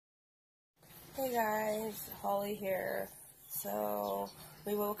Hey guys, Holly here. So,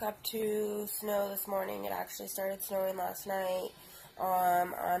 we woke up to snow this morning. It actually started snowing last night.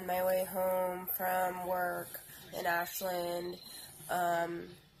 On my way home from work in Ashland,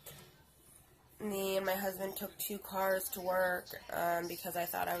 me and my husband took 2 cars to work because I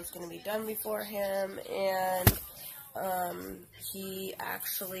thought I was going to be done before him, and he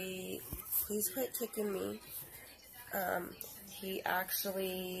actually, please quit kicking me. He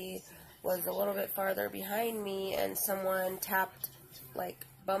actually was a little bit farther behind me, and someone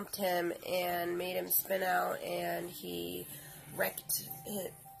bumped him and made him spin out, and he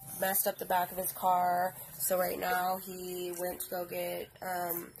messed up the back of his car. So right now he went to go get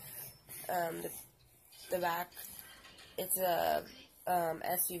the back. It's a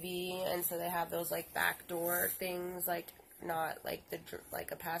SUV, and so they have those back door things, not like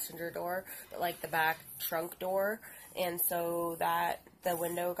a passenger door, but like the back trunk door. And so that the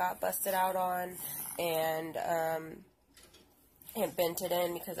window got busted out on, and it bent it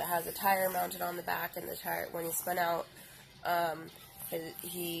in because it has a tire mounted on the back, and the tire, when he spun out,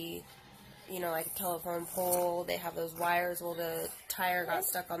 he, like a telephone pole, they have those wires. Well, the tire got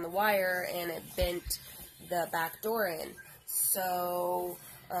stuck on the wire, and it bent the back door in. So,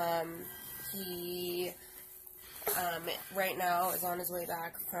 he, right now is on his way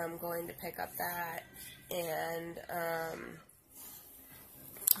back from going to pick up that, and,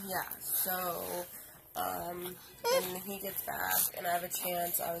 yeah, so, when he gets back and I have a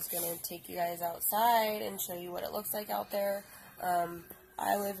chance, I was going to take you guys outside and show you what it looks like out there.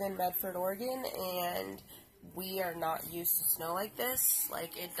 I live in Medford, Oregon, and we are not used to snow like this.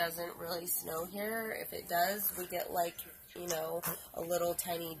 It doesn't really snow here. If it does, we get, a little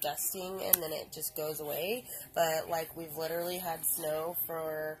tiny dusting, and then it just goes away. But, we've literally had snow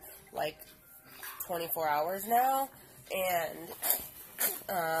for, 24 hours now, and,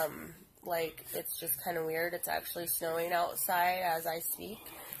 it's just kind of weird. It's actually snowing outside as I speak,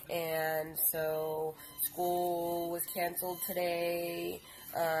 and so school was canceled today,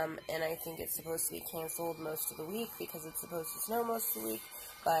 and I think it's supposed to be canceled most of the week because it's supposed to snow most of the week,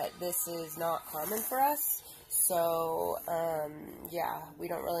 but this is not common for us, so, yeah, we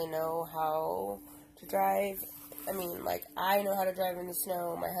don't really know how to drive. I mean, I know how to drive in the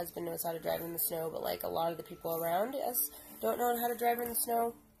snow, my husband knows how to drive in the snow, but, a lot of the people around us don't know how to drive in the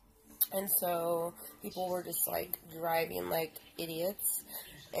snow, and so people were just, driving like idiots,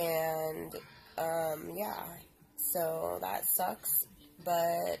 and, yeah, so that sucks,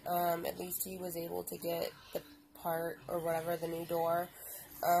 but, at least he was able to get the part, or whatever, the new door.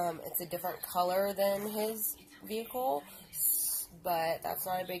 It's a different color than his vehicle, but that's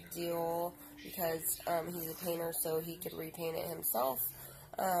not a big deal, because, he's a painter, so he could repaint it himself.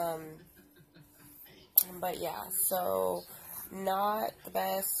 But yeah, so, not the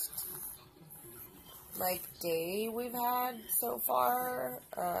best, day we've had so far,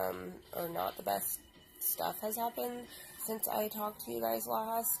 or not the best stuff has happened since I talked to you guys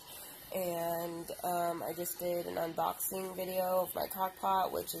last, and, I just did an unboxing video of my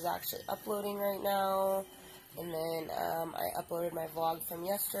crockpot, which is actually uploading right now, and then, I uploaded my vlog from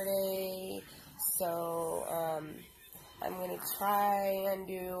yesterday, so, I'm going to try and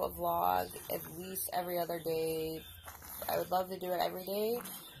do a vlog at least every other day. I would love to do it every day,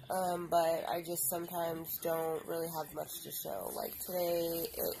 but I just sometimes don't really have much to show. Today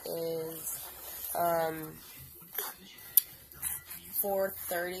it is,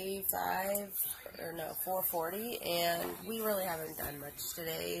 4:40, and we really haven't done much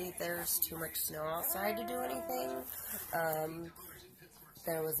today. There's too much snow outside to do anything.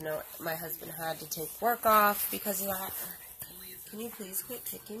 My husband had to take work off because of that. Can you please quit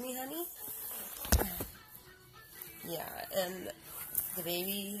kicking me, honey? Yeah, and the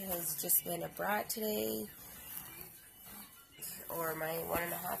baby has just been a brat today, or my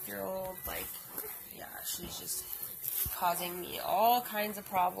 1.5-year-old, yeah, she's just causing me all kinds of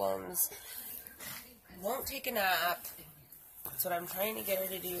problems. Won't take a nap. That's what I'm trying to get her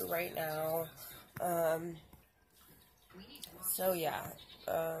to do right now. So yeah,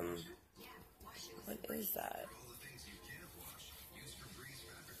 what is that?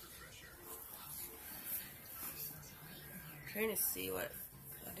 I'm trying to see what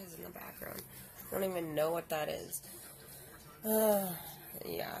that is in the background. I don't even know what that is.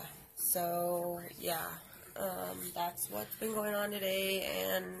 Yeah, so, yeah, that's what's been going on today,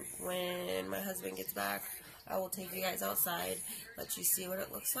 and when my husband gets back, I will take you guys outside, let you see what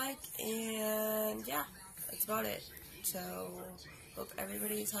it looks like, and, yeah, that's about it. So, hope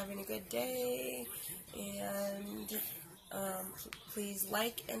everybody's having a good day, and please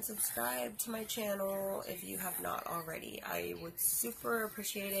like and subscribe to my channel if you have not already. I would super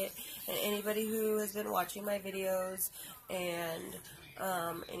appreciate it. And anybody who has been watching my videos and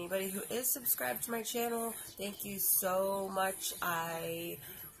anybody who is subscribed to my channel, thank you so much. I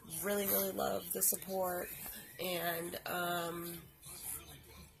really, really love the support. And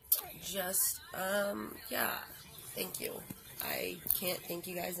yeah, thank you. I can't thank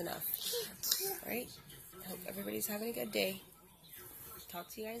you guys enough. Alright? I hope everybody's having a good day. Talk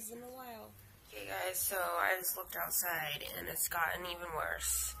to you guys in a while. Okay guys, so I just looked outside and it's gotten even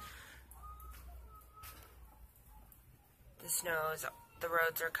worse. The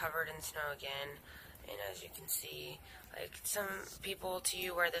roads are covered in snow again, and as you can see, like some people to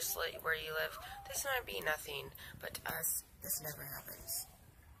you where you live, this might be nothing, but to us, this never happens.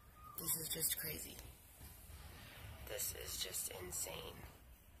 This is just crazy. This is just insane.